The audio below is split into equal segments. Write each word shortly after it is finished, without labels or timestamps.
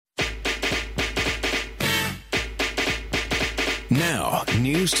Now,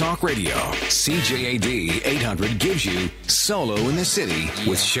 News Talk Radio, CJAD 800 gives you Solo in the City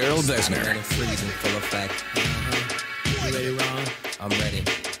with Cheryl Besner. Freezing full effect. You ready, Ron? I'm ready.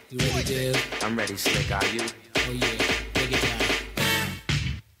 You ready, Dale? I'm ready, Slick. Are you? Oh, yeah. Take it down.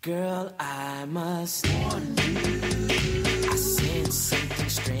 Girl, I must warn you. I sense something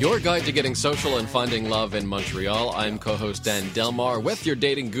strange. Your guide to getting social and finding love in Montreal. I'm co-host Dan Delmar with your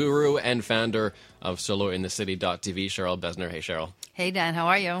dating guru and founder of solointhecity.tv, Cheryl Besner. Hey, Cheryl. Hey, Dan. How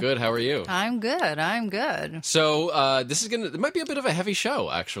are you? Good. How are you? I'm good. So this is it might be a bit of a heavy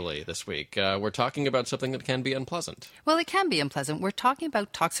show, actually, this week. We're talking about something that can be unpleasant. Well, it can be unpleasant. We're talking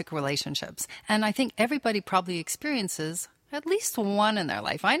about toxic relationships. And I think everybody probably experiences at least one in their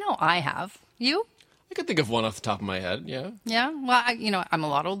life. I know I have. You? I could think of one off the top of my head, yeah. Yeah? Well, I'm a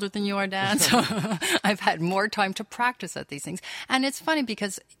lot older than you are, Dan, so I've had more time to practice at these things. And it's funny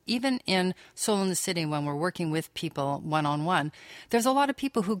because even in Solo in the City, when we're working with people one-on-one, there's a lot of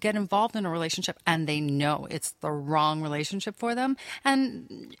people who get involved in a relationship and they know it's the wrong relationship for them.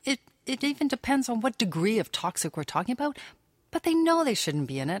 And it even depends on what degree of toxic we're talking about. But they know they shouldn't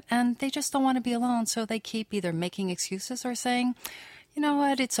be in it, and they just don't want to be alone, so they keep either making excuses or saying, you know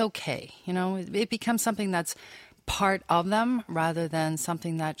what, it's okay. You know, it becomes something that's part of them rather than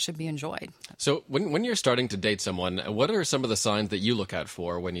something that should be enjoyed. So when you're starting to date someone, what are some of the signs that you look out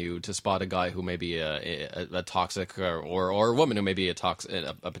for to spot a guy who may be a toxic or a woman who may be a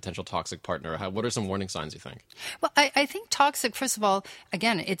potential toxic partner? What are some warning signs, you think? Well, I think toxic, first of all,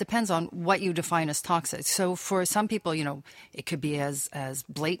 again, it depends on what you define as toxic. So for some people, it could be as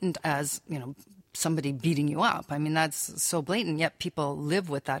blatant as, somebody beating you up. I mean, that's so blatant, yet people live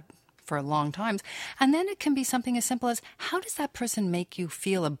with that for long times. And then it can be something as simple as, how does that person make you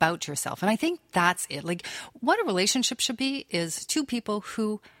feel about yourself? And I think that's it. Like, what a relationship should be is two people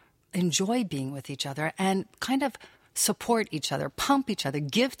who enjoy being with each other and kind of support each other, pump each other,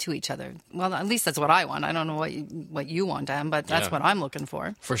 give to each other. Well, at least that's what I want. I don't know what you want, Dan, but that's what I'm looking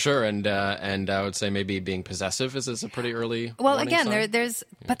for. For sure, and I would say maybe being possessive is a pretty early. Well, again, sign.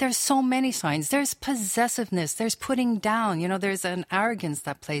 But there's so many signs. There's possessiveness. There's putting down. There's an arrogance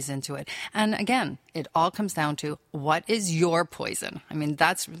that plays into it. And again, it all comes down to what is your poison. I mean,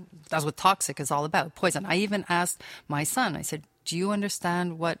 that's what toxic is all about. Poison. I even asked my son. I said, do you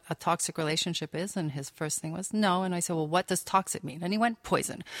understand what a toxic relationship is? And his first thing was no. And I said, well, what does toxic mean? And he went,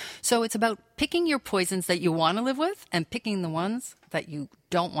 poison. So it's about picking your poisons that you want to live with and picking the ones that you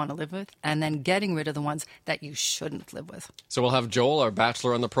don't want to live with and then getting rid of the ones that you shouldn't live with. So we'll have Joel, our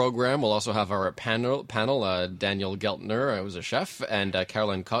bachelor, on the program. We'll also have our panel Daniel Geltner, who's a chef, and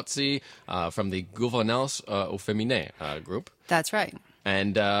Caroline Kotze from the Gouvernance au Féminin group. That's right.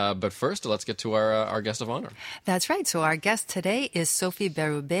 And but first, let's get to our guest of honor. That's right. So our guest today is Sophie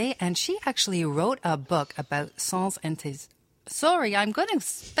Bérubé, and she actually wrote a book about sans antécédents. Sorry, I'm going to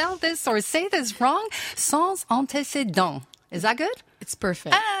spell this or say this wrong. Sans antécédents. Is that good? It's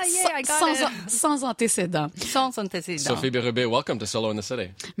perfect. I got it. Sans antécédents. Sans antécédents. Sophie Bérubé, welcome to Solo in the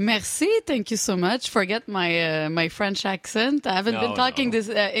City. Merci. Thank you so much. Forget my French accent. I haven't been talking this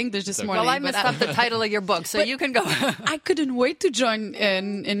English this morning. Well, I messed up the title of your book, so you can go. I couldn't wait to join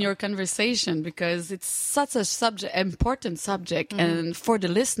in your conversation because it's such a important subject, and for the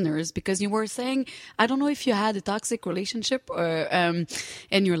listeners, because you were saying, I don't know if you had a toxic relationship or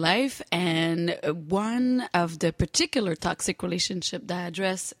in your life, and one of the particular toxic relationships that I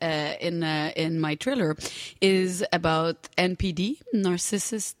address in my thriller is about NPD,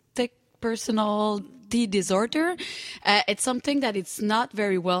 narcissistic personality disorder. It's something that it's not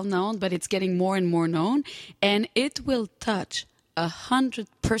very well known, but it's getting more and more known, and it will touch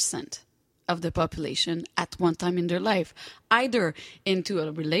 100% of the population at one time in their life, either into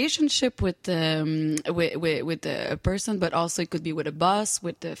a relationship with a person, but also it could be with a boss,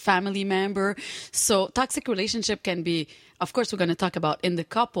 with a family member. So toxic relationship can be, of course, we're going to talk about in the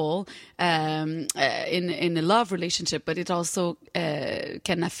couple, in a love relationship, but it also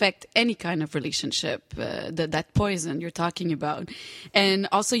can affect any kind of relationship, that poison you're talking about. And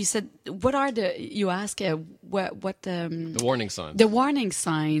also you said, you ask what the warning signs. The warning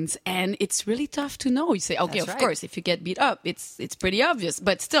signs, and it's really tough to know. You say, okay, That's of right. course, if you get beat up, it's pretty obvious,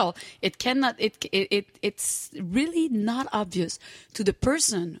 but still, it's really not obvious to the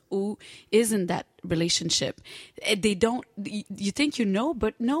person who is in that relationship. You think you know,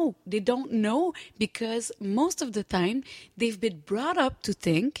 but no, they don't know, because most of the time they've been brought up to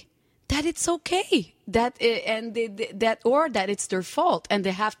think that it's okay, that it's their fault, and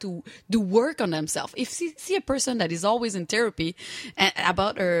they have to do work on themselves. If you see a person that is always in therapy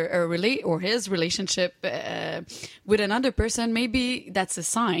about his relationship with another person, maybe that's a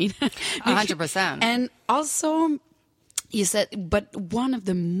sign. 100%. And also, you said, but one of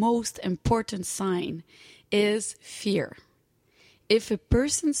the most important sign is fear. If the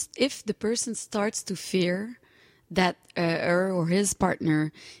person starts to fear that her or his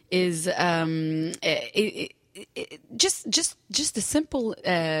partner is just a simple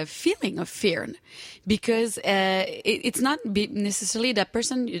feeling of fear, because it's not necessarily that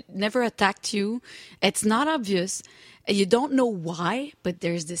person never attacked you. It's not obvious. You don't know why, but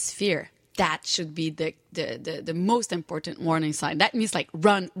there's this fear. That should be the most important warning sign. That means like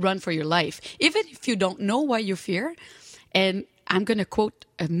run for your life, even if you don't know why you fear. And I'm going to quote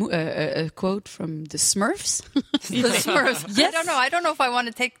a quote from the Smurfs. The Smurfs. Yes. I don't know if I want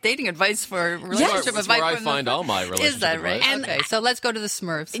to take dating advice for relationship That's advice. where I from find the- all my relationship Is that right? advice. Okay, so let's go to the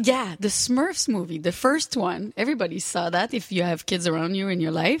Smurfs. Yeah, the Smurfs movie, the first one. Everybody saw that if you have kids around you in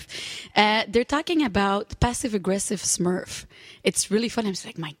your life. They're talking about passive-aggressive Smurf. It's really fun. I'm just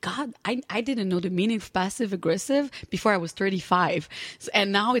like, my God, I didn't know the meaning of passive-aggressive before I was 35.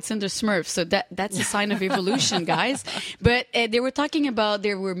 And now it's in the Smurfs. So that's a sign of evolution, guys. But they were talking about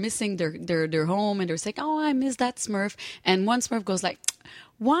they were missing their home, and they were saying, oh, I miss that Smurf. And one Smurf goes like,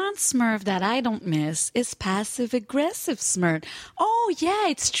 one Smurf that I don't miss is passive-aggressive Smurf. Oh, yeah,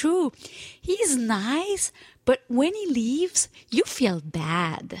 it's true. He's nice, but when he leaves, you feel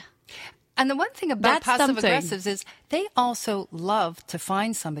bad. And the one thing about That's passive something. aggressives is they also love to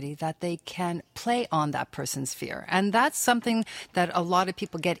find somebody that they can play on that person's fear. And that's something that a lot of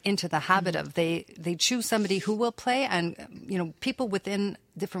people get into the habit of. They choose somebody who will play, and people within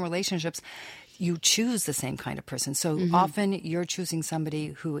different relationships, you choose the same kind of person. So often you're choosing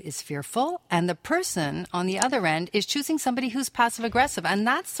somebody who is fearful, and the person on the other end is choosing somebody who's passive aggressive. And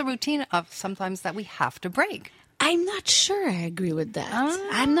that's the routine of sometimes that we have to break. I'm not sure I agree with that.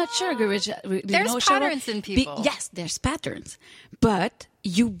 I'm not sure I agree with There's Cheryl. patterns in people. Yes, there's patterns. But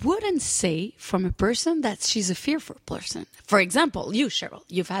you wouldn't say from a person that she's a fearful person. For example, you, Cheryl,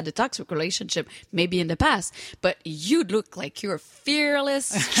 you've had a toxic relationship maybe in the past, but you look like you're fearless,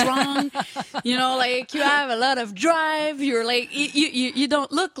 strong, like you have a lot of drive. You're like, you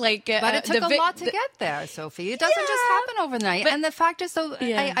don't look like... But it took a lot to get there, Sophie. It doesn't just happen overnight. And the fact is, though,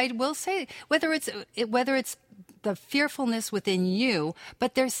 Yeah. I will say, whether it's the fearfulness within you,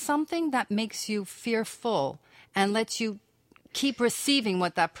 but there's something that makes you fearful and lets you keep receiving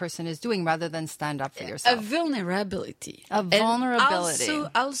what that person is doing rather than stand up for yourself. A vulnerability. A vulnerability. And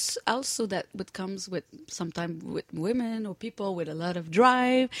also that what comes with sometimes with women or people with a lot of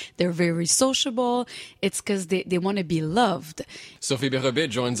drive. They're very sociable. It's because they want to be loved. Sophie Bérubé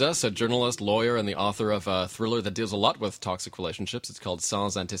joins us, a journalist, lawyer, and the author of a thriller that deals a lot with toxic relationships. It's called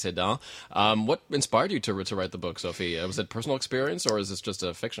Sans Antécédents. What inspired you to write the book, Sophie? Was it personal experience, or is this just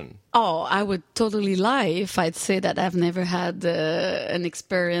a fiction? Oh, I would totally lie if I'd say that I've never had an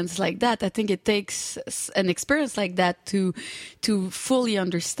experience like that. I think it takes an experience like that to fully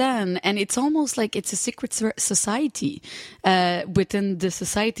understand. And it's almost like it's a secret society within the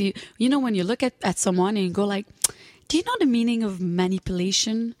society. When you look at someone and you go like, do you know the meaning of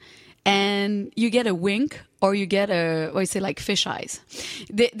manipulation? And you get a wink, or you get like fish eyes.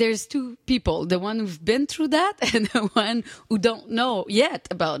 There's two people, the one who've been through that and the one who don't know yet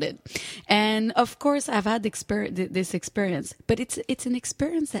about it. And of course, I've had this experience, but it's an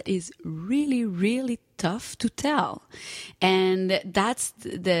experience that is really, really tough to tell. And that's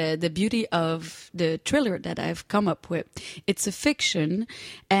the beauty of the thriller that I've come up with. It's a fiction.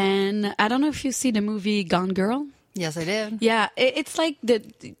 And I don't know if you see the movie Gone Girl. Yes, I did. Yeah, it's like the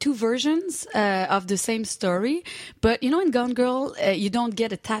two versions of the same story. But, in Gone Girl, you don't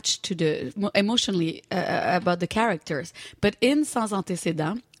get attached to emotionally about the characters. But in Sans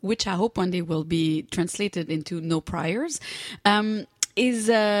Antécédents, which I hope one day will be translated into No Priors, is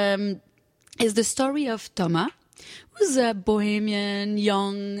the story of Thomas, who's a bohemian,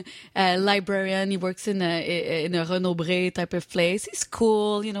 young librarian. He works in a Renaud-Bré type of place. He's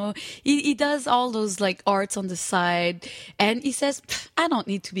cool, He does all those like arts on the side, and he says, "I don't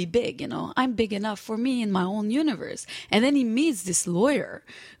need to be big, I'm big enough for me in my own universe." And then he meets this lawyer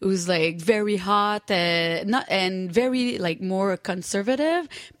who's like very hot, and very like more conservative,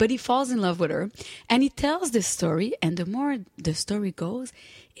 but he falls in love with her, and he tells this story. And the more the story goes,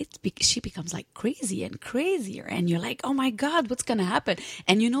 she becomes like crazy and crazier, and you're like, oh my God, what's gonna happen?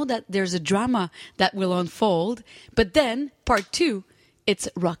 And you know that there's a drama that will unfold, but then part 2, it's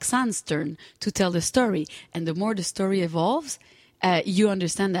Roxanne's turn to tell the story, and the more the story evolves, you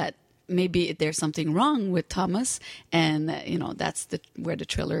understand that maybe there's something wrong with Thomas, and that's where the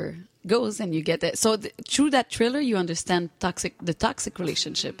thriller goes, and you get that. So through that thriller, you understand the toxic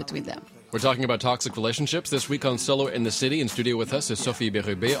relationship between them. We're talking about toxic relationships. This week on Solo in the City, in studio with us is Sophie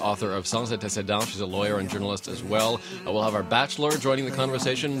Bérubé, author of Sans Antécédents. She's a lawyer and journalist as well. We'll have our bachelor joining the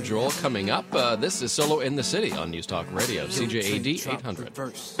conversation, Joel, coming up. This is Solo in the City on News Talk Radio, CJAD 800.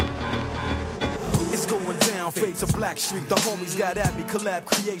 It's going down, fade to Black Street. The homies got at me, collab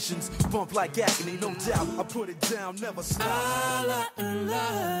creations. Bump like agony, no doubt. I put it down, never stop.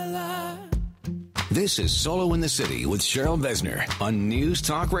 This is Solo in the City with Cheryl Besner on News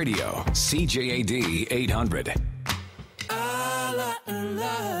Talk Radio, CJAD 800.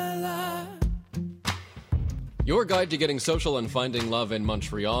 Your guide to getting social and finding love in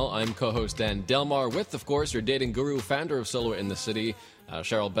Montreal. I'm co-host Dan Delmar with, of course, your dating guru, founder of Solo in the City,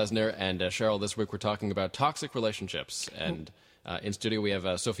 Cheryl Besner. And Cheryl, this week we're talking about toxic relationships. And in studio we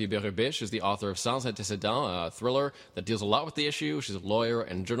have Sophie Bérubé. She's the author of Sans Antécédents, a thriller that deals a lot with the issue. She's a lawyer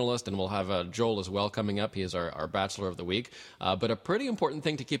and journalist, and we'll have Joel as well coming up. He is our bachelor of the week. But a pretty important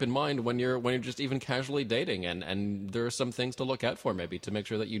thing to keep in mind when you're just even casually dating, and there are some things to look out for maybe to make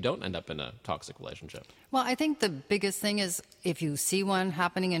sure that you don't end up in a toxic relationship. Well, I think the biggest thing is if you see one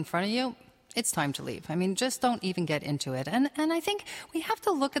happening in front of you, it's time to leave. I mean, just don't even get into it. And I think we have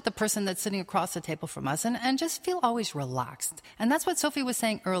to look at the person that's sitting across the table from us and just feel always relaxed. And that's what Sophie was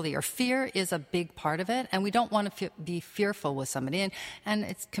saying earlier. Fear is a big part of it, and we don't want to be fearful with somebody. And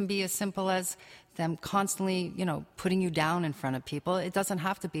it can be as simple as them constantly, putting you down in front of people. It doesn't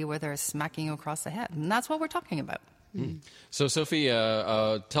have to be where they're smacking you across the head. And that's what we're talking about. So, Sophie,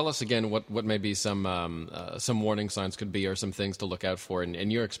 tell us again what maybe some warning signs could be, or some things to look out for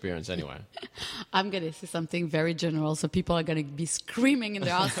in your experience anyway. I'm going to say something very general, so people are going to be screaming in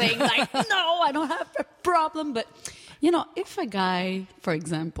their house saying, like, no, I don't have a problem. But, if a guy, for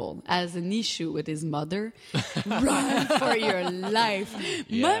example, has an issue with his mother, run for your life.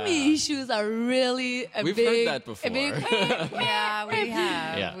 Yeah. Mommy issues are really We've heard that before. Yeah, we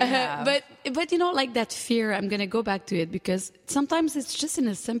have. Yeah. We have. But like that fear, I'm going to go back to it because sometimes it's just in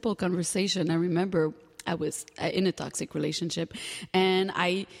a simple conversation. I remember I was in a toxic relationship and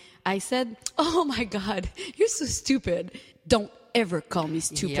I said, oh my God, you're so stupid. Don't ever call me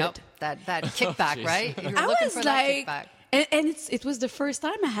stupid. Yep. That kickback, right? You're I looking was for like, that kickback. and it was the first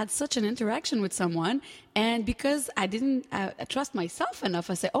time I had such an interaction with someone, and because I didn't trust myself enough,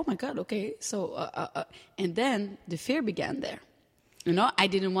 I said, "Oh my God, okay." So, and then the fear began there. I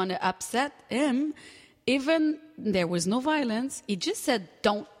didn't want to upset him. Even there was no violence. He just said,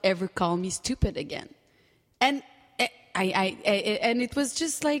 "Don't ever call me stupid again," and and it was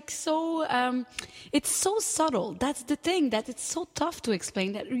just like so. It's so subtle. That's the thing, that it's so tough to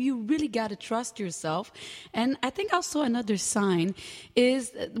explain, that you really got to trust yourself. And I think also another sign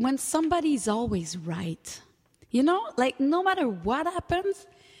is when somebody's always right. Like no matter what happens,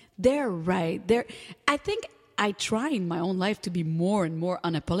 they're right. I think I try in my own life to be more and more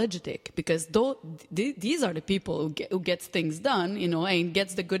unapologetic, because these are the people who gets things done, and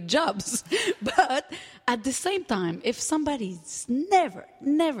gets the good jobs. But at the same time, if somebody's never,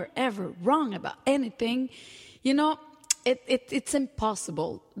 ever wrong about anything, it's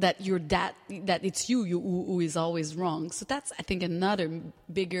impossible that that it's you who is always wrong. So that's, I think, another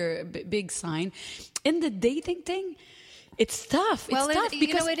big sign. In the dating thing, it's tough. Well, it's tough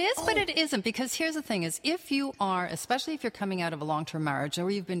because it is, but it isn't. Because here's the thing: is if you are, especially if you're coming out of a long-term marriage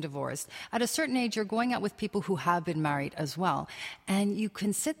or you've been divorced, at a certain age, you're going out with people who have been married as well, and you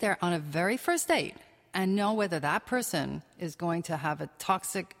can sit there on a very first date and know whether that person is going to have a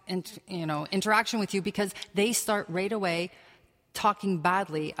toxic, interaction with you, because they start right away talking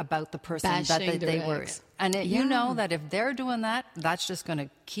badly about the person Bashing that they were. ex. And you know that if they're doing that, that's just going to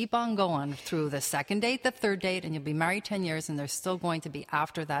keep on going through the second date, the third date, and you'll be married 10 years, and they're still going to be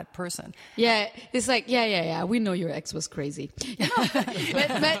after that person. Yeah, it's like, yeah. We know your ex was crazy. But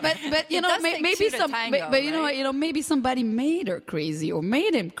maybe some, tango, but you know right? what, maybe somebody made her crazy or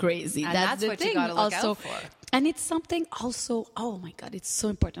made him crazy. And that's the what thing. you got to look also, out for. And it's something also, oh my God, it's so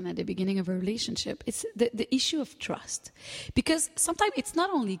important at the beginning of a relationship. It's the issue of trust. Because sometimes it's not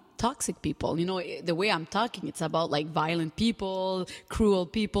only toxic people. The way I'm talking, it's about like violent people, cruel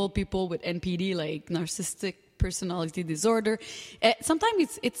people with NPD, like narcissistic personality disorder.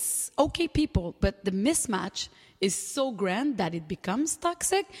 Sometimes it's okay people, but the mismatch is so grand that it becomes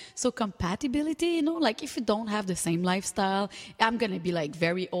toxic. So compatibility, like if you don't have the same lifestyle, I'm going to be like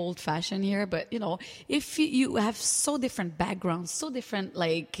very old fashioned here, but if you have so different backgrounds, so different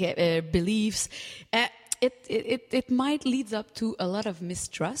like beliefs, it might lead up to a lot of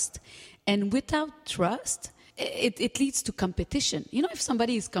mistrust. And without trust, it leads to competition. You know, if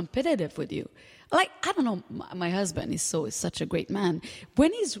somebody is competitive with you, like, I don't know, my husband is such a great man.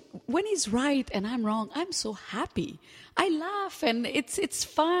 When he's right and I'm wrong, I'm so happy. I laugh and it's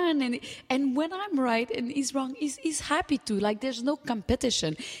fun. And when I'm right and he's wrong, he's happy too. Like, there's no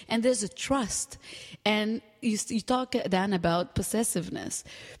competition and there's a trust. And you talk, Dan, about possessiveness.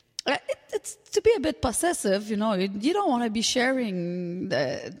 It's to be a bit possessive, you know. You don't want to be sharing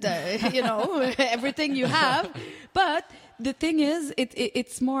the everything you have, but the thing is,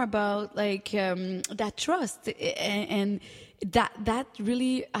 it's more about like that trust, and that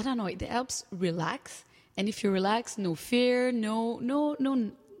really, I don't know, it helps relax. And if you relax, no fear, no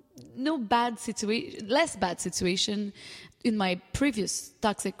bad situation, less bad situation. In my previous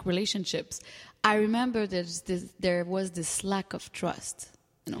toxic relationships, I remember there was this lack of trust.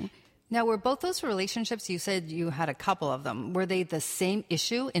 You know. Now, were both those relationships, you said you had a couple of them, were they the same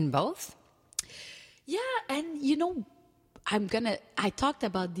issue in both? Yeah, and you know, I talked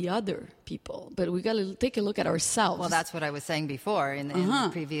about the other people, but we got to take a look at ourselves. Well, that's what I was saying before in the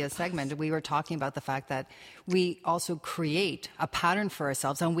previous segment. We were talking about the fact that we also create a pattern for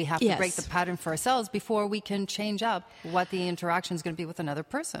ourselves, and we have to break the pattern for ourselves before we can change up what the interaction is going to be with another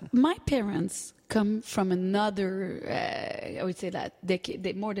person. My parents come from another, I would say that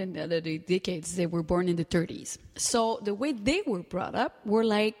decade, more than the other decades. They were born in the 30s. So the way they were brought up were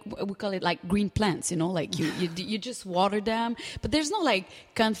like, we call it like green plants, you know, like you just water them, but there's no like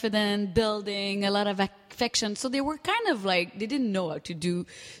confident building, a lot of affection. So they were kind of like, they didn't know how to do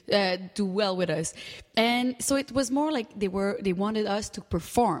well with us. And so it was more like they wanted us to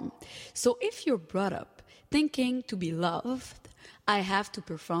perform. So if you're brought up thinking to be loved, I have to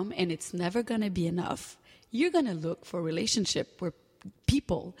perform and it's never going to be enough, you're going to look for a relationship where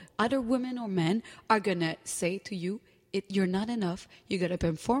people, either women or men, are going to say to you, you're not enough, you got to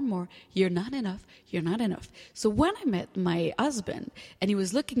perform more, you're not enough, you're not enough. So when I met my husband and he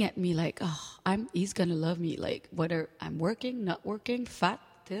was looking at me like, he's going to love me, like whether I'm working, not working, fat,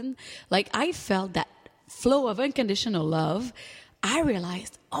 thin, like I felt that flow of unconditional love. I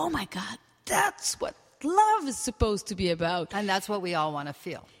realized, oh my God, that's what love is supposed to be about. And that's what we all want to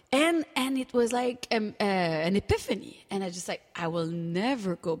feel. And it was like an epiphany. And I just like, I will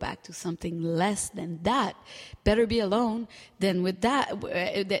never go back to something less than that. Better be alone than with that,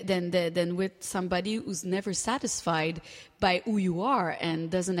 than with somebody who's never satisfied by who you are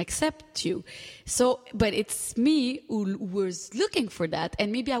and doesn't accept you. So, but it's me who was looking for that.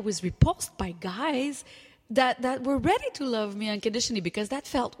 And maybe I was repulsed by guys that were ready to love me unconditionally, because that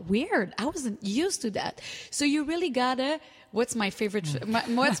felt weird. I wasn't used to that. So you really gotta, what's my favorite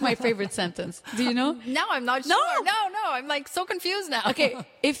sentence? Do you know? No, I'm not sure. No, I'm like so confused now. Okay,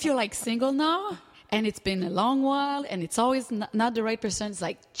 if you're like single now, and it's been a long while, and it's always not the right person, it's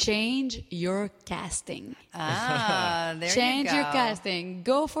like, change your casting. There you go. Change your casting.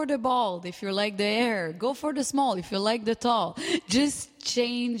 Go for the bald if you like the hair. Go for the small if you like the tall. Just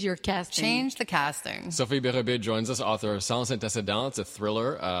change your casting. Change the casting. Sophie Bérubé joins us, author of Sans Antécédents. It's a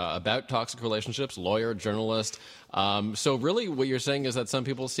thriller about toxic relationships, lawyer, journalist. So really what you're saying is that some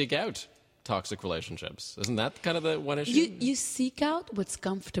people seek out toxic relationships. Isn't that kind of the one issue? You seek out what's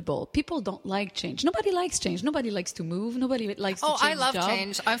comfortable. People don't like change. Nobody likes change. Nobody likes to move. Nobody likes to change I love job.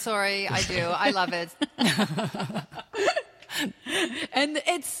 change. I'm sorry. I do. I love it. And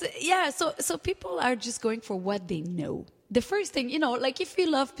it's, so people are just going for what they know. The first thing, you know, like if you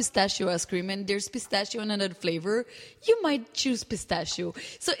love pistachio ice cream and there's pistachio in another flavor, you might choose pistachio.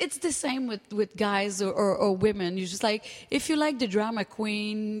 So it's the same with guys or women. You're just like, if you like the drama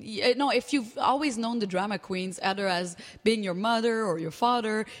queen, if you've always known the drama queens, either as being your mother or your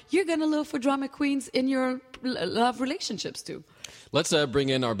father, you're going to look for drama queens in your love relationships too. Let's bring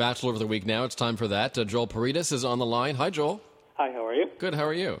in our Bachelor of the Week now. It's time for that. Joel Paredes is on the line. Hi, Joel. Hi, how are you? Good, how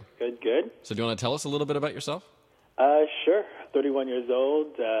are you? Good. So do you want to tell us a little bit about yourself? Sure. 31 years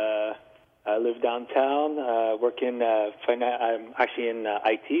old. I live downtown. Work in I'm actually in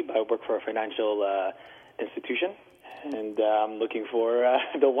IT, but I work for a financial institution, and I'm looking for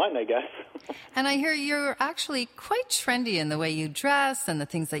the one, I guess. And I hear you're actually quite trendy in the way you dress and the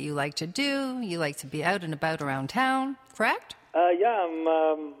things that you like to do. You like to be out and about around town, correct? Yeah,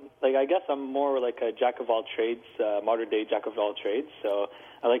 I'm I guess I'm more like a jack of all trades, modern day jack of all trades. So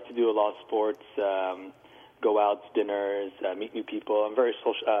I like to do a lot of sports. Go out, dinners, meet new people. I'm very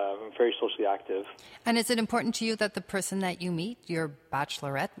socially active. And is it important to you that the person that you meet, your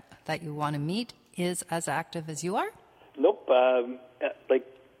bachelorette that you want to meet, is as active as you are? Nope.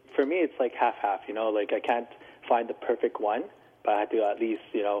 For me, it's like half-half. You know, like I can't find the perfect one, but I have to at least,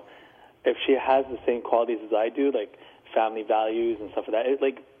 you know, if she has the same qualities as I do, like family values and stuff like that.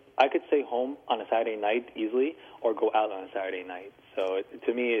 I could stay home on a Saturday night easily, or go out on a Saturday night. So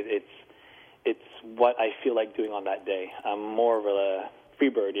to me, it's what I feel like doing on that day. I'm more of a free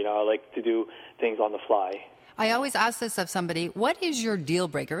bird, you know. I like to do things on the fly. I always ask this of somebody, what is your deal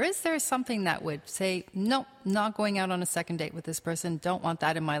breaker? Is there something that would say, no, not going out on a second date with this person, don't want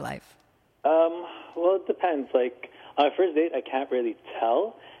that in my life? Well, it depends. Like, on a first date, I can't really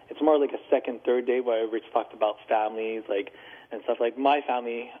tell. It's more like a second, third date where we talked about families, like, and stuff. Like, my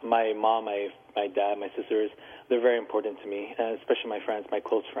family, my mom, my dad, my sisters, they're very important to me, and especially my friends, my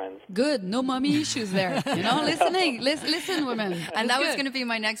close friends. Good. No mommy issues there. You know, listen, women. And that was going to be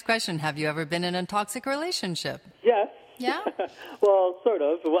my next question. Have you ever been in a toxic relationship? Yes. Yeah? Well, sort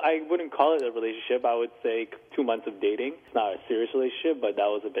of. Well, I wouldn't call it a relationship. I would say 2 months of dating. It's not a serious relationship, but that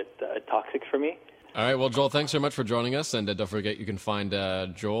was a bit toxic for me. All right, well, Joel, thanks so much for joining us. And don't forget, you can find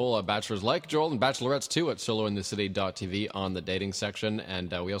Joel, bachelors like Joel, and bachelorettes too at solointhecity.tv on the dating section. And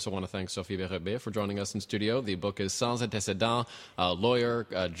we also want to thank Sophie Bérubé for joining us in studio. The book is Sans Antécédents, lawyer,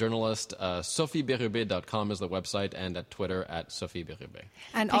 journalist. SophieBérubé.com is the website, and at Twitter at Sophie Bérubé.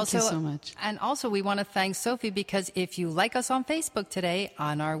 And Thank you so much. And also, we want to thank Sophie because if you like us on Facebook today,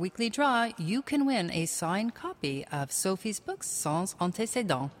 on our weekly draw, you can win a signed copy of Sophie's book, Sans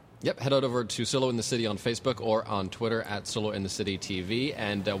Antécédents. Yep, head out over to Solo in the City on Facebook or on Twitter at Solo in the City TV.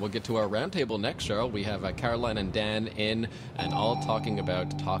 And we'll get to our roundtable next, Cheryl. We have Caroline and Dan in, and all talking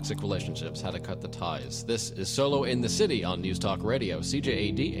about toxic relationships, how to cut the ties. This is Solo in the City on News Talk Radio,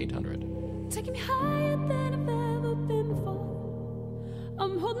 CJAD 800. Taking me higher than I've ever been before.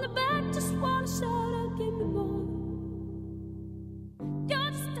 I'm holding it back, just wanna shout out, give me more. You're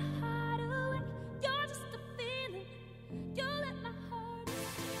just a hideaway, you're just a feeling. You let my heart.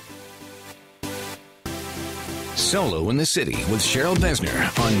 Solo in the City with Cheryl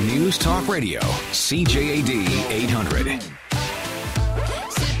Besner on News Talk Radio, CJAD 800.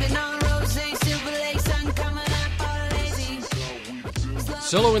 Sipping on rosé, silver lake, sun coming up all lazy.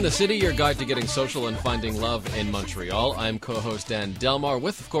 Solo in the City, your guide to getting social and finding love in Montreal. I'm co-host Dan Delmar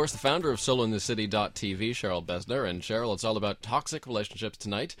with, of course, the founder of solointhecity.tv, Cheryl Besner. And Cheryl, it's all about toxic relationships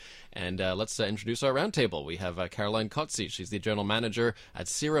tonight. And let's introduce our roundtable. We have Caroline Kotze. She's the general manager at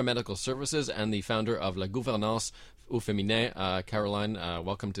Sierra Medical Services and the founder of La Gouvernance au Féminin. Caroline,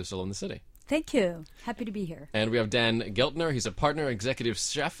 welcome to Solo in the City. Thank you. Happy to be here. And we have Dan Geltner. He's a partner executive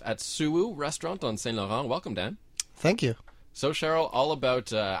chef at Suwu Restaurant on Saint Laurent. Welcome, Dan. Thank you. So, Cheryl, all about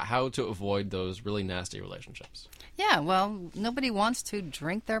how to avoid those really nasty relationships. Yeah, well, nobody wants to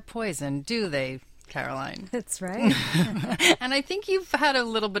drink their poison, do they, Caroline? That's right. And I think you've had a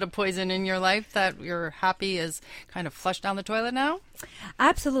little bit of poison in your life that you're happy is kind of flushed down the toilet now?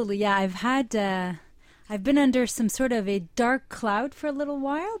 Absolutely. Yeah, I've been under some sort of a dark cloud for a little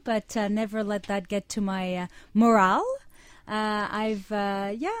while, but never let that get to my morale. I've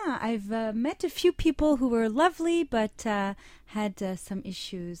met a few people who were lovely, but had some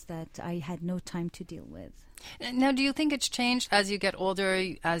issues that I had no time to deal with. Now, do you think it's changed as you get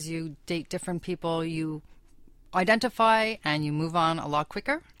older, as you date different people, you identify and you move on a lot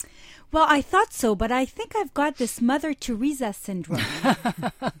quicker? Well, I thought so, but I think I've got this Mother Teresa syndrome.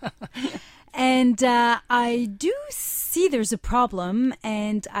 And I do see there's a problem,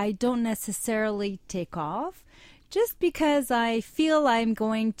 and I don't necessarily take off. Just because I feel I'm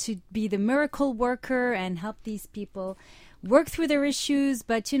going to be the miracle worker and help these people work through their issues.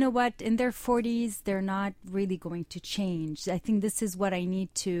 But you know what? In their 40s, they're not really going to change. I think this is what I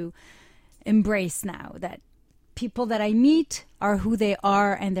need to embrace now, that people that I meet are who they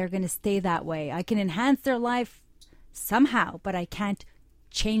are and they're going to stay that way. I can enhance their life somehow, but I can't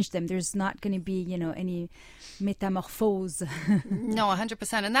change them. There's not going to be, any metamorphose. No,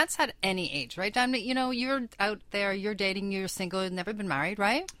 100%. And that's at any age, right, Dan? You're out there, you're dating, you're single, you've never been married,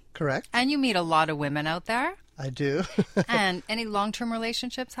 right? Correct. And you meet a lot of women out there. I do. And any long-term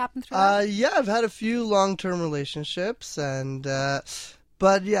relationships happen through that? Yeah, I've had a few long-term relationships, and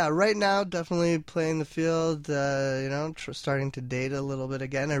but yeah, right now definitely playing the field. Starting to date a little bit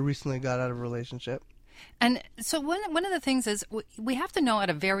again. I recently got out of a relationship. And so one of the things is we have to know at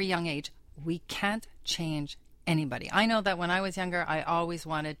a very young age, we can't change anybody. I know that when I was younger, I always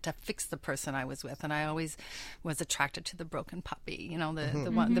wanted to fix the person I was with, and I always was attracted to the broken puppy,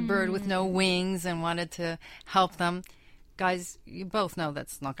 the bird with no wings, and wanted to help them. Guys, you both know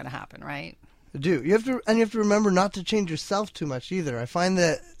that's not going to happen, right? I do. You have to remember not to change yourself too much either. I find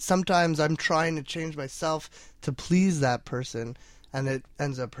that sometimes I'm trying to change myself to please that person, and it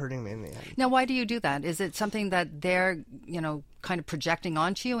ends up hurting me in the end. Now, why do you do that? Is it something that they're, kind of projecting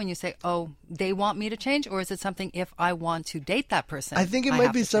onto you and you say, oh, they want me to change? Or is it something if I want to date that person? I think it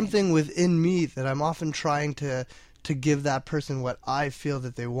might be something within me that I'm often trying to to give that person what I feel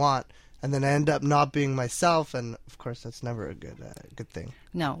that they want, and then I end up not being myself, and of course that's never a good thing.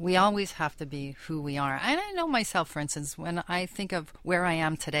 No, we always have to be who we are. And I know myself, for instance, when I think of where I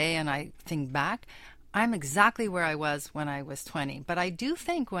am today and I think back, I'm exactly where I was when I was 20. But I do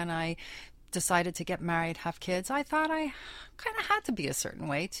think when I decided to get married, have kids, I thought I kind of had to be a certain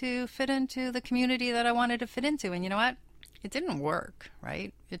way to fit into the community that I wanted to fit into. And you know what? It didn't work,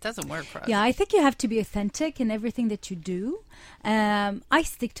 right? It doesn't work for us. Yeah, I think you have to be authentic in everything that you do. I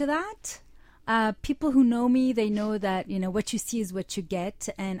stick to that. People who know me, they know that, you know, what you see is what you get.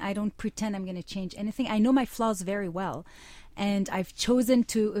 And I don't pretend I'm going to change anything. I know my flaws very well. And I've chosen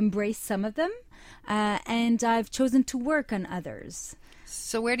to embrace some of them. And I've chosen to work on others.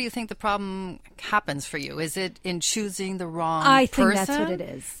 So where do you think the problem happens for you? Is it in choosing the wrong I person? think that's what it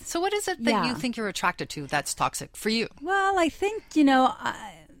is. So what is it that Yeah. you think you're attracted to that's toxic for you? Well, I think, you know,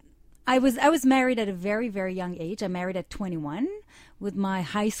 I was married at a very, very young age. I married at 21 with my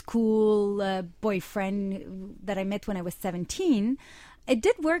high school boyfriend that I met when I was 17. It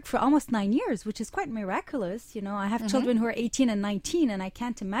did work for almost 9 years, which is quite miraculous. You know, I have children who are 18 and 19, and I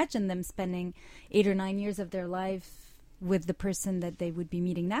can't imagine them spending 8 or 9 years of their life with the person that they would be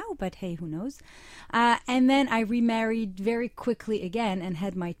meeting now, but hey, who knows? And then I remarried very quickly again and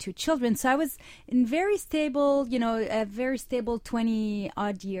had my 2 children. So I was in very stable, you know, a very stable 20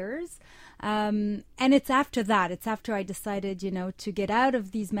 odd years. And it's after that, it's after I decided, you know, to get out of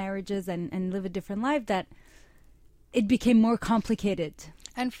these marriages and live a different life that it became more complicated.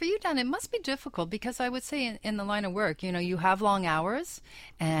 And for you, Dan, it must be difficult because I would say in the line of work, you know, you have long hours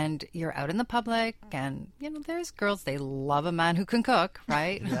and you're out in the public and, you know, there's girls, they love a man who can cook,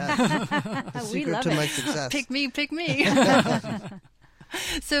 right? Yeah. The secret to my success. Pick me.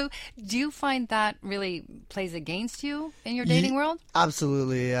 So do you find that really plays against you in your dating world?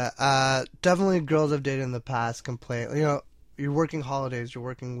 Absolutely. Definitely girls I've dated in the past complain. You know, you're working holidays, you're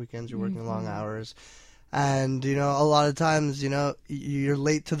working weekends, you're working long hours. And, you know, a lot of times, you know, you're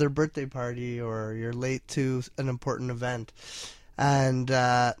late to their birthday party or you're late to an important event. And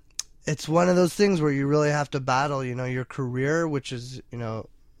it's one of those things where you really have to battle, you know, your career, which is, you know,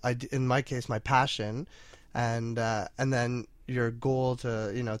 in my case, my passion, and then your goal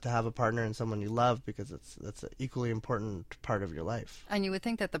to, you know, to have a partner and someone you love, because that's an equally important part of your life. And you would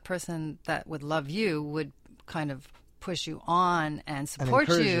think that the person that would love you would kind of push you on and support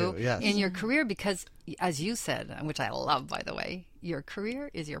you yes. in your career because, as you said, which I love, by the way, your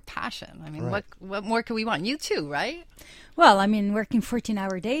career is your passion. I mean, Right. what more could we want? You too, right? Well, I mean, working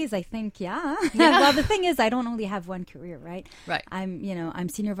 14-hour days, I think, yeah. Well, the thing is, I don't only have one career, right? Right. I'm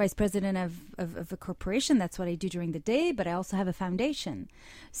senior vice president of a corporation. That's what I do during the day, but I also have a foundation.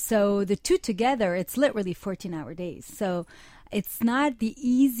 So the two together, it's literally 14-hour days. So it's not the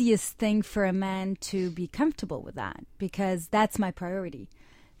easiest thing for a man to be comfortable with that, because that's my priority.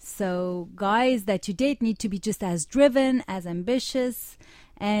 So guys that you date need to be just as driven, as ambitious,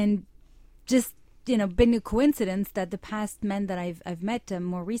 and just, you know, been a coincidence that the past men that I've met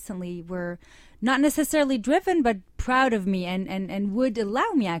more recently were not necessarily driven, but proud of me and would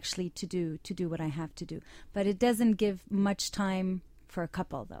allow me actually to do what I have to do. But it doesn't give much time for a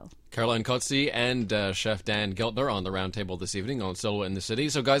couple, though. Caroline Kotze and Chef Dan Geltner on the roundtable this evening on Solo in the City.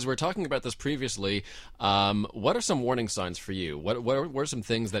 So, guys, we were talking about this previously. What are some warning signs for you? What are some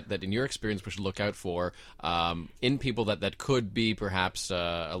things that in your experience we should look out for in people that could be perhaps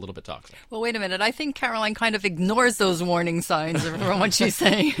a little bit toxic? Well, wait a minute. I think Caroline kind of ignores those warning signs from what she's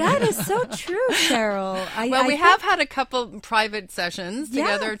saying. That is so true, Cheryl. We have had a couple private sessions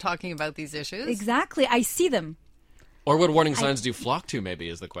together talking about these issues. Exactly. I see them. Or what warning signs do you flock to, maybe,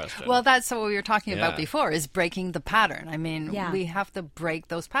 is the question. Well, that's what we were talking about before, is breaking the pattern. I mean, Yeah. we have to break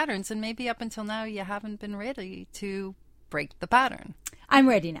those patterns, and maybe up until now you haven't been ready to break the pattern. I'm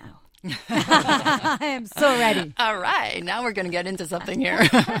ready now. I am so ready. All right, now we're going to get into something here.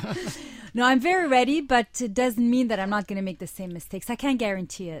 No, I'm very ready, but it doesn't mean that I'm not going to make the same mistakes. I can't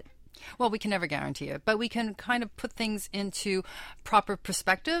guarantee it. Well, we can never guarantee it, but we can kind of put things into proper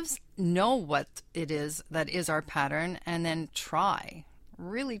perspectives, know what it is that is our pattern, and then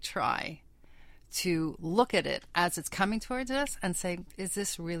really try to look at it as it's coming towards us and say, is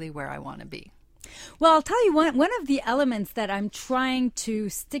this really where I want to be? Well, I'll tell you, one of the elements that I'm trying to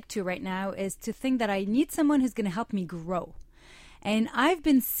stick to right now is to think that I need someone who's going to help me grow. And I've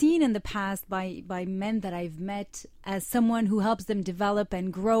been seen in the past by men that I've met as someone who helps them develop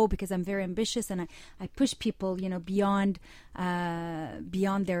and grow, because I'm very ambitious and I push people, you know, beyond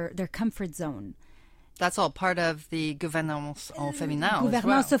their comfort zone. That's all part of the gouvernance au féminin.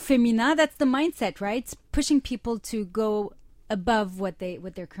 Gouvernance au féminin, that's the mindset, right? It's pushing people to go above what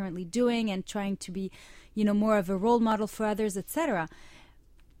they're currently doing and trying to be, more of a role model for others, etc.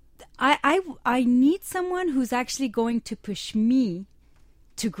 I need someone who's actually going to push me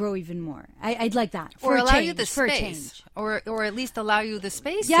to grow even more. I'd like that. Or allow you the for a space. change. Or at least allow you the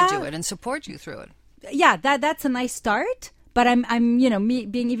space Yeah. to do it and support you through it. Yeah, that's a nice start. But I'm me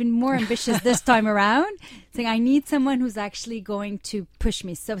being even more ambitious this time around, saying I need someone who's actually going to push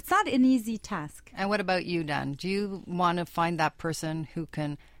me. So it's not an easy task. And what about you, Dan? Do you want to find that person who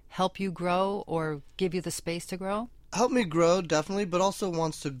can help you grow or give you the space to grow? Help me grow, definitely, but also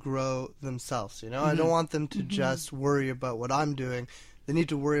wants to grow themselves, I don't want them to just worry about what I'm doing. They need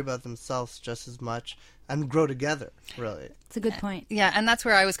to worry about themselves just as much and grow together, really. It's a good point. Yeah, and that's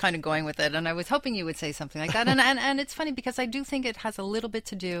where I was kind of going with it, and I was hoping you would say something like that. And it's funny because I do think it has a little bit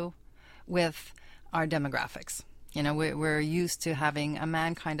to do with our demographics. We're used to having a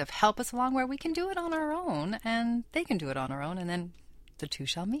man kind of help us along where we can do it on our own, and they can do it on our own, and then the two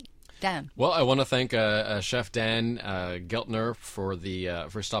shall meet. Dan. Well, I want to thank Chef Dan Geltner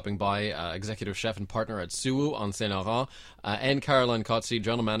for stopping by, executive chef and partner at Suwu on Saint Laurent, and Caroline Kotze,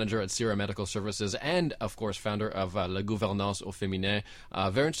 general manager at Sierra Medical Services, and of course founder of La Gouvernance au Féminin.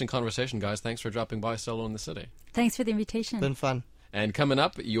 Very interesting conversation, guys. Thanks for dropping by Solo in the City. Thanks for the invitation. Been fun. And coming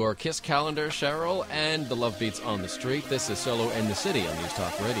up, your Kiss calendar, Cheryl, and the Love Beats on the Street. This is Solo in the City on News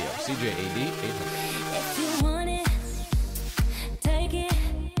Talk Radio, CJAD 800. If you want it, take it.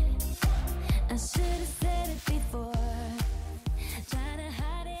 I should have said it before. Try to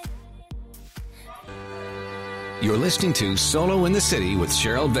hide it. You're listening to Solo in the City with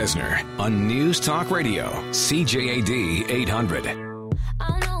Cheryl Besner on News Talk Radio, CJAD 800.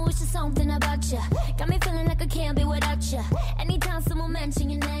 I know it's just something about you. Got me feeling like I can't be without you. Anytime someone mention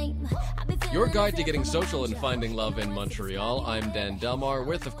your name, I be feeling Your guide to like getting I'm social and around you. finding love in Montreal. I'm Dan Delmar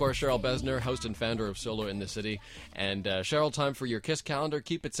with, of course, Cheryl Besner, host and founder of Solo in the City. And Cheryl, time for your Kiss calendar.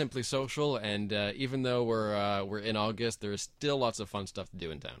 Keep it simply social. And even though we're in August, there is still lots of fun stuff to do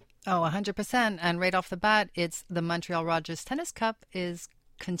in town. Oh, 100%. And right off the bat, it's the Montreal Rogers Tennis Cup is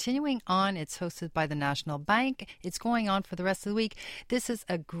continuing on. It's hosted by the National Bank. It's going on for the rest of the week. This is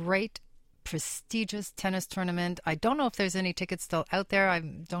a great, prestigious tennis tournament. I don't know if there's any tickets still out there. I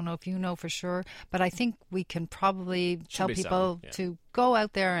don't know if you know for sure, but I think we can probably tell be people some, yeah. to go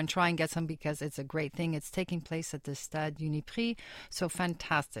out there and try and get some because it's a great thing. It's taking place at the Stade Uniprix, so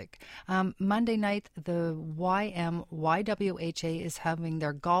fantastic. Monday night, the YWHA is having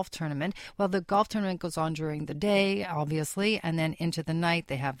their golf tournament. Well, the golf tournament goes on during the day, obviously, and then into the night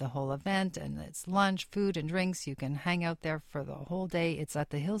they have the whole event, and it's lunch, food, and drinks. You can hang out there for the whole day. It's at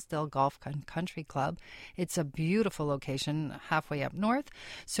the Hillsdale Golf Country Club. It's a beautiful location halfway up north.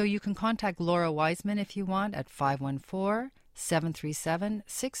 So you can contact Laura Wiseman if you want at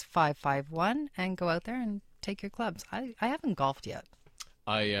 514-737-6551 and go out there and take your clubs. I haven't golfed yet.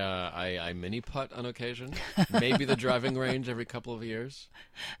 I mini putt on occasion. Maybe the driving range every couple of years.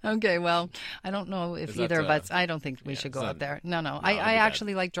 Okay, well, I don't know if Is that, either of us. I don't think we yeah, should it's go not- out there. No. I'll I do that.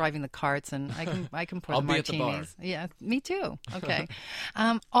 actually like driving the carts, and I can pour I'll the be at the bar. martinis. Yeah, me too. Okay.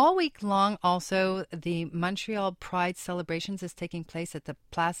 All week long, also the Montreal Pride celebrations is taking place at the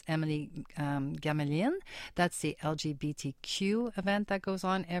Place Emily Gamaliel. That's the LGBTQ event that goes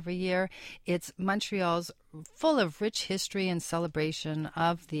on every year. It's Montreal's full of rich history and celebration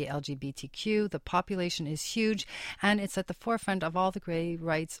of the LGBTQ. The population is huge, and it's at the forefront of all the gay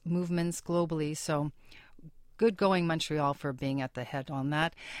rights movements globally. So good going, Montreal, for being at the head on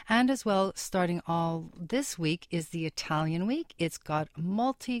that. And as well, starting all this week is the Italian Week. It's got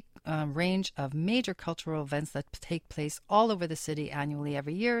range of major cultural events that take place all over the city annually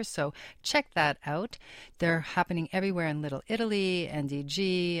every year. So check that out. They're happening everywhere in Little Italy,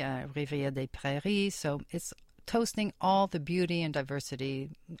 NDG, Riviera dei Prairies. So it's toasting all the beauty and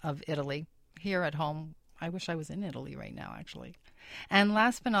diversity of Italy here at home. I wish I was in Italy right now, actually. And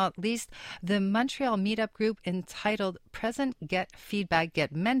last but not least, the Montreal Meetup Group entitled Present Get Feedback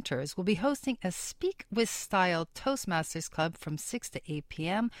Get Mentors will be hosting a Speak with Style Toastmasters Club from 6 to 8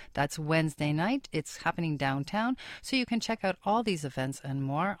 p.m. That's Wednesday night. It's happening downtown. So you can check out all these events and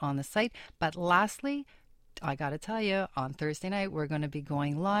more on the site. But lastly, I got to tell you, on Thursday night, we're going to be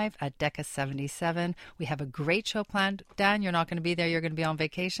going live at DECA 77. We have a great show planned. Dan, you're not going to be there. You're going to be on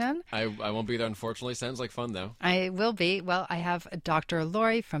vacation. I won't be there, unfortunately. Sounds like fun, though. I will be. Well, I have Dr.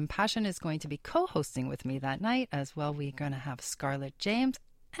 Laurie from Passion is going to be co-hosting with me that night as well. We're going to have Scarlett James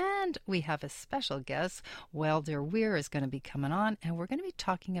And we have a special guest. Wilder Weir is going to be coming on, and we're going to be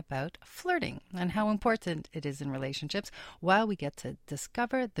talking about flirting and how important it is in relationships while we get to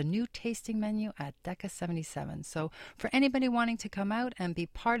discover the new tasting menu at Deca 77. So for anybody wanting to come out and be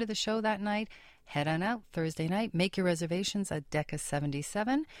part of the show that night, head on out Thursday night. Make your reservations at Deca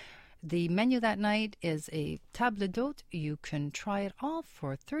 77. The menu that night is a table d'hôte. You can try it all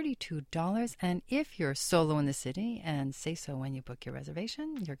for $32. And if you're solo in the city and say so when you book your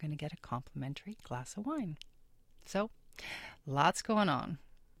reservation, you're going to get a complimentary glass of wine. So, lots going on.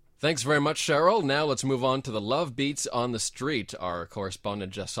 Thanks very much, Cheryl. Now let's move on to the Love Beats on the Street. Our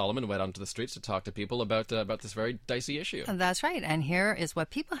correspondent, Jess Solomon, went onto the streets to talk to people about this very dicey issue. That's right. And here is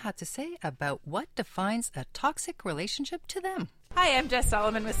what people had to say about what defines a toxic relationship to them. Hi, I'm Jess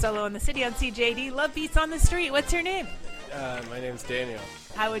Solomon with Solo in the City on CJD. Love Beats on the Street. What's your name? My name's Daniel.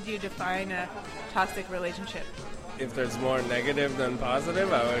 How would you define a toxic relationship? If there's more negative than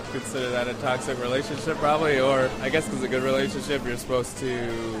positive, I would consider that a toxic relationship probably. Or I guess because a good relationship, you're supposed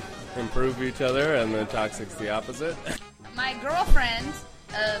to improve each other, and the toxic's the opposite. My girlfriend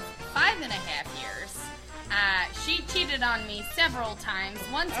of 5.5 years, she cheated on me several times.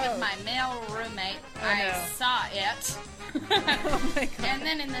 Once with my male roommate. I saw it. Oh my God. And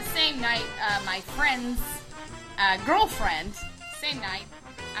then in the same night, my friend's girlfriend, same night,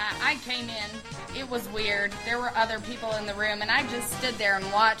 I came in. It was weird. There were other people in the room, and I just stood there and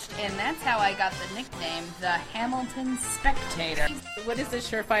watched, and that's how I got the nickname, the Hamilton Spectator. What is the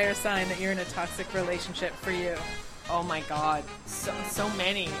surefire sign that you're in a toxic relationship for you? Oh my God, so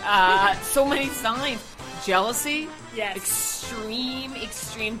many. So many signs. Jealousy. Yes.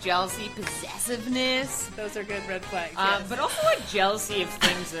 Extreme jealousy, possessiveness. Those are good red flags. Yes. But also like jealousy of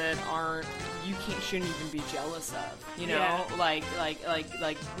things that shouldn't even be jealous of. You know, Yeah.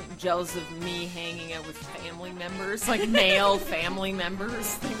 like jealous of me hanging out with family members, like male family members,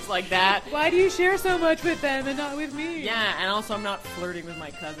 things like that. Why do you share so much with them and not with me? Yeah, and also I'm not flirting with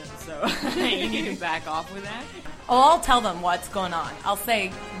my cousin, so you need to back off with that. Oh, I'll tell them what's going on. I'll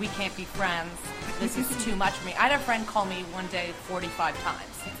say, we can't be friends. This is too much for me. I had a friend call me one day 45 times.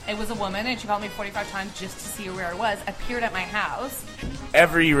 It was a woman, and she called me 45 times just to see where I was. Appeared at my house.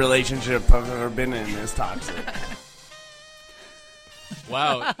 Every relationship I've ever been in is toxic.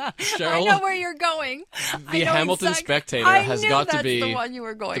 Wow, Cheryl. I know where you're going. The Hamilton Spectator has got to be the one you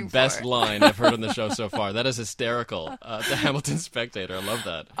were going the best for. line I've heard on the show so far. That is hysterical. The Hamilton Spectator. I love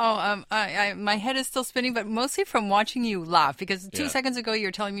that. Oh, my head is still spinning, but mostly from watching you laugh, because 2 seconds ago you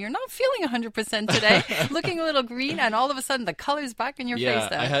were telling me you're not feeling 100% today, looking a little green, and all of a sudden the color's back in your face.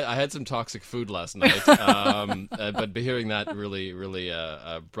 There. I had some toxic food last night, but hearing that really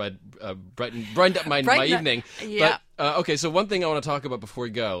brightened up my evening. Yeah. But, okay, so one thing I want to talk about before we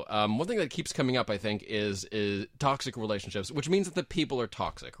go, one thing that keeps coming up, I think, is toxic relationships, which means that the people are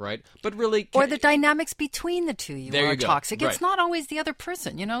toxic, right? But really... Or the dynamics between the two There are you go. toxic. Right. It's not always the other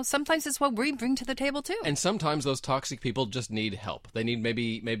person, you know? Sometimes it's what we bring to the table, too. And sometimes those toxic people just need help. They need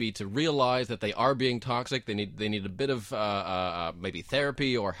maybe to realize that they are being toxic. They need a bit of maybe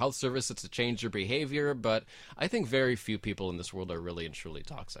therapy or health services to change their behavior. But I think very few people in this world are really and truly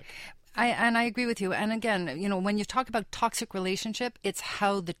toxic. I agree with you. And again, you know, when you talk about toxic relationship, it's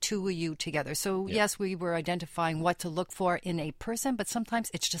how the two of you together. So yes, we were identifying what to look for in a person, but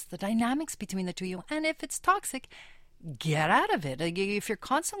sometimes it's just the dynamics between the two of you. And if it's toxic, get out of it. Like, if you're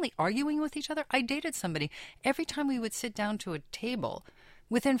constantly arguing with each other, I dated somebody. Every time we would sit down to a table,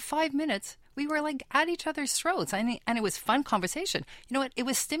 within 5 minutes, we were like at each other's throats. And it was fun conversation. You know what? It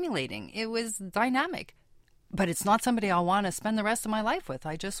was stimulating. It was dynamic. But it's not somebody I want to spend the rest of my life with.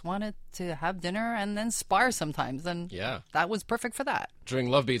 I just wanted to have dinner and then spar sometimes. And that was perfect for that. During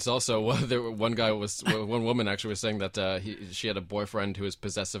Love Beats also, one woman actually was saying that she had a boyfriend who was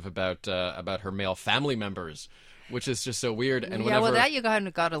possessive about her male family members, which is just so weird. And whenever, that you got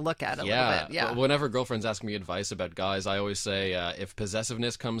to look at a little bit. Yeah. Whenever girlfriends ask me advice about guys, I always say, if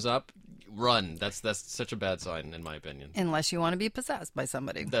possessiveness comes up, run. That's such a bad sign, in my opinion. Unless you want to be possessed by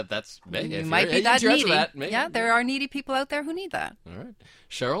somebody. You might be that needy. There are needy people out there who need that. All right.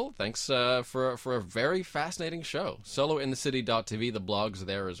 Cheryl, thanks for a very fascinating show. Solointhecity.tv, the blog's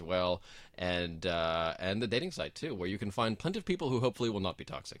there as well. And the dating site, too, where you can find plenty of people who hopefully will not be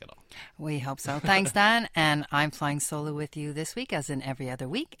toxic at all. We hope so. Thanks, Dan. And I'm flying solo with you this week, as in every other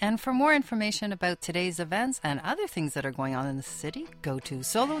week. And for more information about today's events and other things that are going on in the city, go to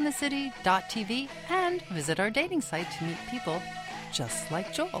solointhecity.tv and visit our dating site to meet people just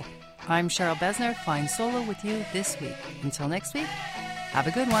like Joel. I'm Cheryl Besner, flying solo with you this week. Until next week, have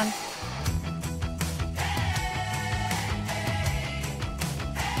a good one.